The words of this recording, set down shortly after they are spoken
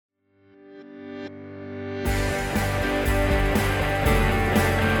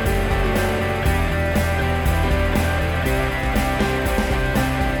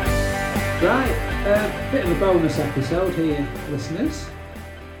Bit of a bonus episode here, listeners.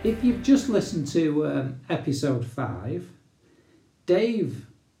 If you've just listened to episode 5, Dave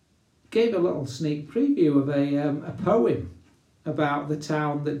gave a little sneak preview of a poem about the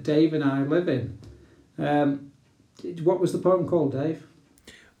town that Dave and I live in. What was the poem called, Dave?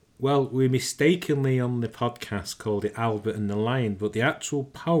 Well, we mistakenly on the podcast called it Albert and the Lion, but the actual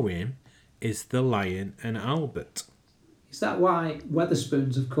poem is The Lion and Albert. Is that why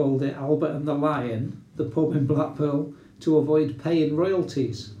Wetherspoons have called it Albert and the Lion, the pub in Blackpool, to avoid paying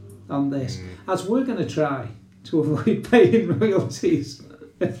royalties on this? As we're going to try to avoid paying royalties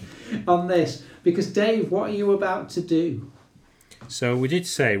on this. Because, Dave, what are you about to do? So we did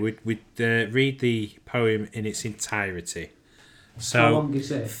say we'd read the poem in its entirety. So how long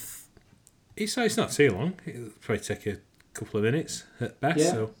is it? It's not too long. It'll probably take a couple of minutes at best.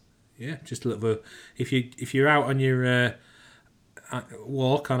 Yeah. So yeah, just a little. If you're out on your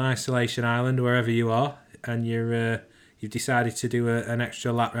walk on Isolation Island, wherever you are, and you've decided to do an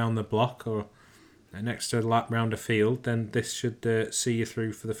extra lap round the block or an extra lap round a field, then this should see you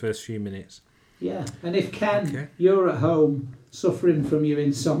through for the first few minutes. Yeah, and if Ken, you're at home suffering from your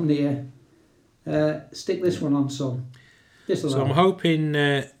insomnia, stick this one on, son. So I'm hoping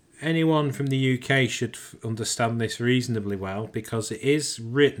anyone from the UK should understand this reasonably well, because it is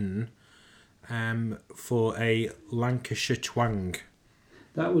written for a Lancashire twang.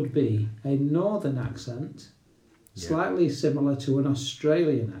 That would be a northern accent, slightly similar to an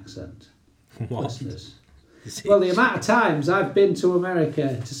Australian accent. What? Listeners. Well, the amount of times I've been to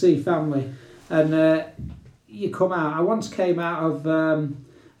America to see family, and you come out. I once came out of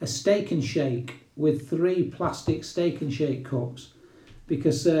a Steak and Shake with 3 plastic Steak and Shake cups,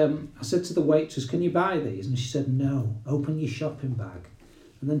 because I said to the waitress, "Can you buy these?" And she said, "No, open your shopping bag."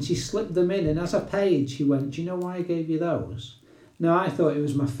 And then she slipped them in, and as I paid, she went, "Do you know why I gave you those?" No, I thought it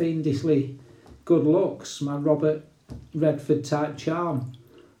was my fiendishly good looks, my Robert Redford type charm.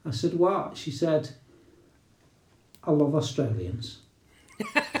 I said, "What?" She said, "I love Australians."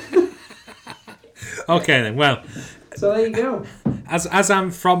 Okay then, well. So there you go. As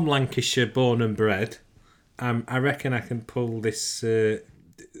I'm from Lancashire, born and bred, I reckon I can pull this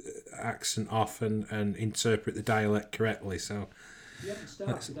accent off and interpret the dialect correctly. So you haven't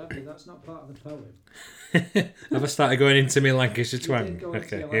started, have you? That's not part of the poem. Have I started going into my Lancashire twang?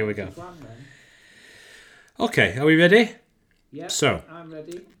 Okay, here we go. Okay, are we ready? Yeah, so, I'm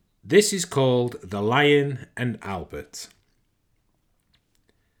ready. This is called The Lion and Albert.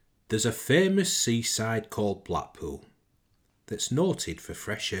 There's a famous seaside called Blackpool that's noted for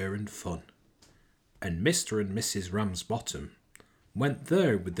fresh air and fun. And Mr. and Mrs. Ramsbottom went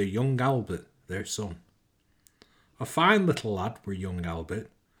there with their young Albert, their son. A fine little lad were young Albert,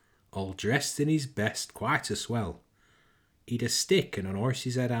 all dressed in his best, quite a swell. He'd a stick and an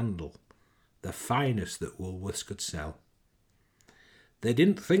horse's head handle, the finest that Woolworths could sell. They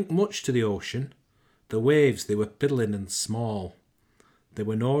didn't think much to the ocean, the waves they were piddling and small. There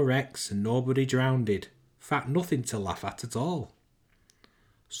were no wrecks and nobody drowned, fact nothing to laugh at all.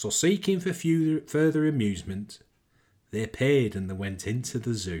 So seeking for further amusement, they paid and they went into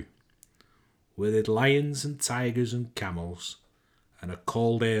the zoo, where they'd lions and tigers and camels, and a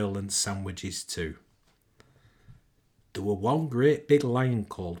cold ale and sandwiches too. There were one great big lion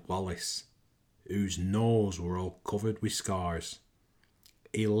called Wallace, whose nose were all covered with scars.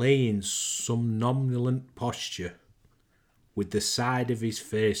 He lay in somnolent posture, with the side of his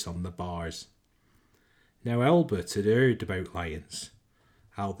face on the bars. Now Albert had heard about lions,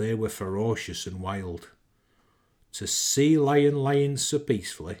 how they were ferocious and wild. To see lion lying so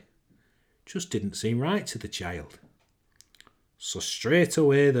peacefully just didn't seem right to the child. So straight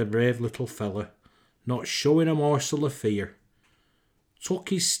away the brave little fella, not showing a morsel of fear, took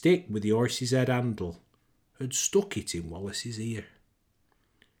his stick with the horse's head handle and stuck it in Wallace's ear.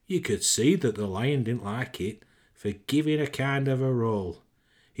 You could see that the lion didn't like it, for giving a kind of a roll,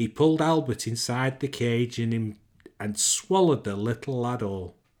 he pulled Albert inside the cage and swallowed the little lad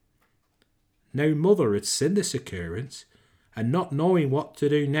all. Now mother had seen this occurrence, and not knowing what to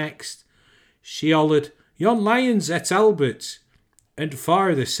do next, she hollered, "Yon lion's at Albert," and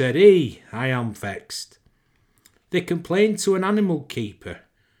father said, I am vexed." They complained to an animal keeper,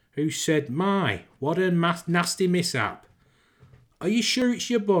 who said, "My, what a nasty mishap. Are you sure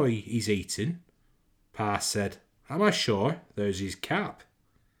it's your boy he's eating?" Pa said, "Am I sure? There's his cap."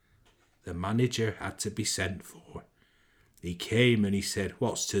 The manager had to be sent for. He came and he said,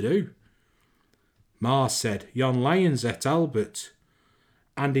 "What's to do?" Ma said, "Yon lion's at Albert,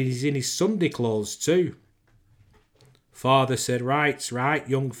 and he's in his Sunday clothes too." Father said, right,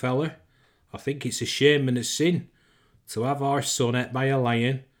 young fella. I think it's a shame and a sin to have our son ate by a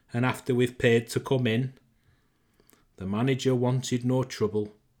lion, and after we've paid to come in, The manager wanted no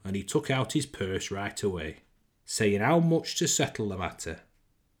trouble, and he took out his purse right away, saying how much to settle the matter.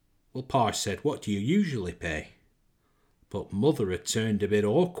 Well, Pa said, what do you usually pay? But Mother had turned a bit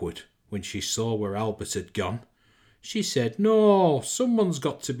awkward when she saw where Albert had gone. She said, no, someone's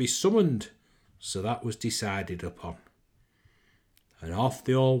got to be summoned. So that was decided upon. And off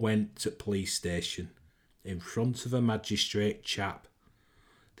they all went to police station, in front of a magistrate chap.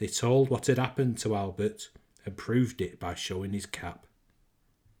 They told what had happened to Albert, and proved it by showing his cap.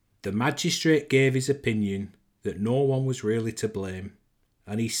 The magistrate gave his opinion that no one was really to blame,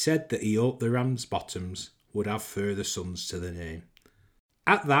 and he said that he hoped the Ramsbottoms would have further sons to the name.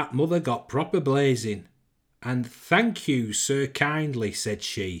 At that, Mother got proper blazing, and thank you, sir, kindly, said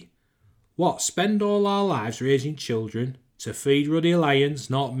she. What, spend all our lives raising children to feed ruddy lions,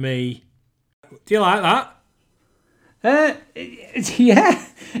 not me? Do you like that? Yeah,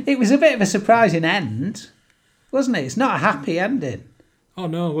 it was a bit of a surprising end, wasn't it? It's not a happy ending. Oh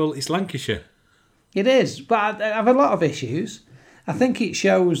no, well, it's Lancashire. It is, but I have a lot of issues. I think it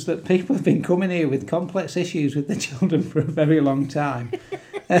shows that people have been coming here with complex issues with the children for a very long time.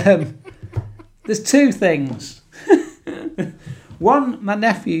 There's two things. One, my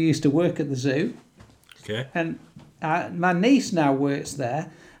nephew used to work at the zoo. Okay. And my niece now works there.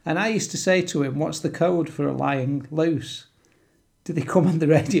 And I used to say to him, what's the code for a lion loose? Did they come on the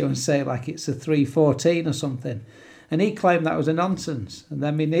radio and say like it's a 314 or something? And he claimed that was a nonsense. And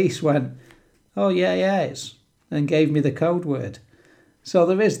then my niece went, oh, yeah, it's... and gave me the code word. So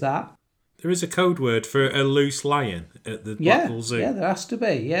there is that. There is a code word for a loose lion at the Blackpool Zoo. Yeah, there has to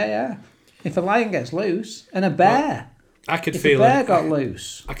be. Yeah. If a lion gets loose, and a bear. Well, if a bear got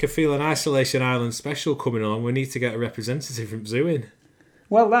loose. I could feel an Isolation Island special coming on. We need to get a representative from Zoo in.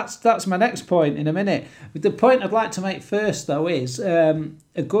 Well, that's my next point in a minute. The point I'd like to make first, though, is a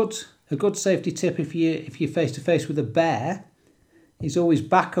good safety tip if you're face to face with a bear is always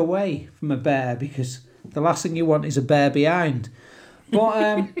back away from a bear, because the last thing you want is a bear behind.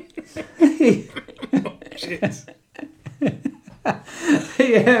 But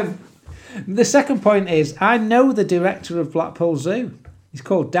the second point is I know the director of Blackpool Zoo. He's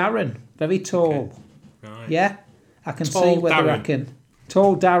called Darren. Very tall. Okay. Right. Yeah, I can Tall see whether Darren. I can.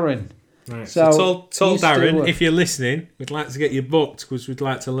 Tall Darren. Right. So tall used Darren, to, if you're listening, we'd like to get you booked because we'd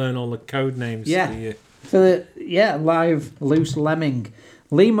like to learn all the code names. Yeah. For the live loose lemming.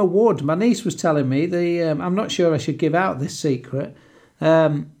 Lima Wood. My niece was telling me I'm not sure I should give out this secret.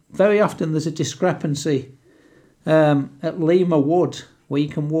 Very often there's a discrepancy at Lima Wood where you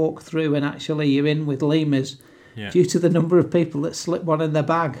can walk through and actually you're in with lemurs due to the number of people that slip one in their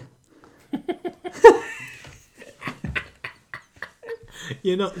bag.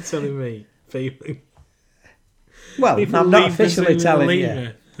 You're not telling me, people. Well, I'm not officially telling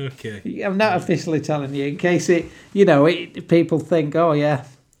you. Okay. I'm not officially telling you in case people think, oh yeah,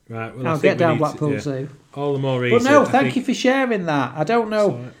 right. Well, I'll get down Blackpool Zoo. All the more reason. But no, thank you for sharing that. I don't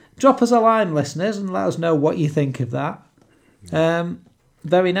know. Right. Drop us a line, listeners, and let us know what you think of that.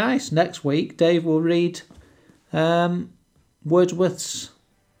 Very nice. Next week, Dave will read Wordsworth's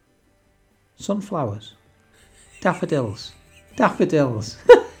Sunflowers. Daffodils. Thank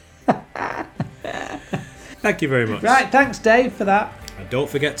you very much. Right, thanks, Dave, for that. And don't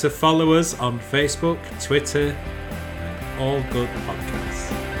forget to follow us on Facebook, Twitter, and all good podcasts.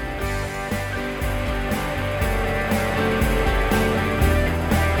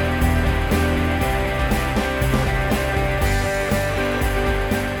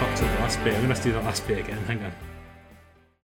 Got to the last bit. I'm going to have to do that last bit again. Hang on.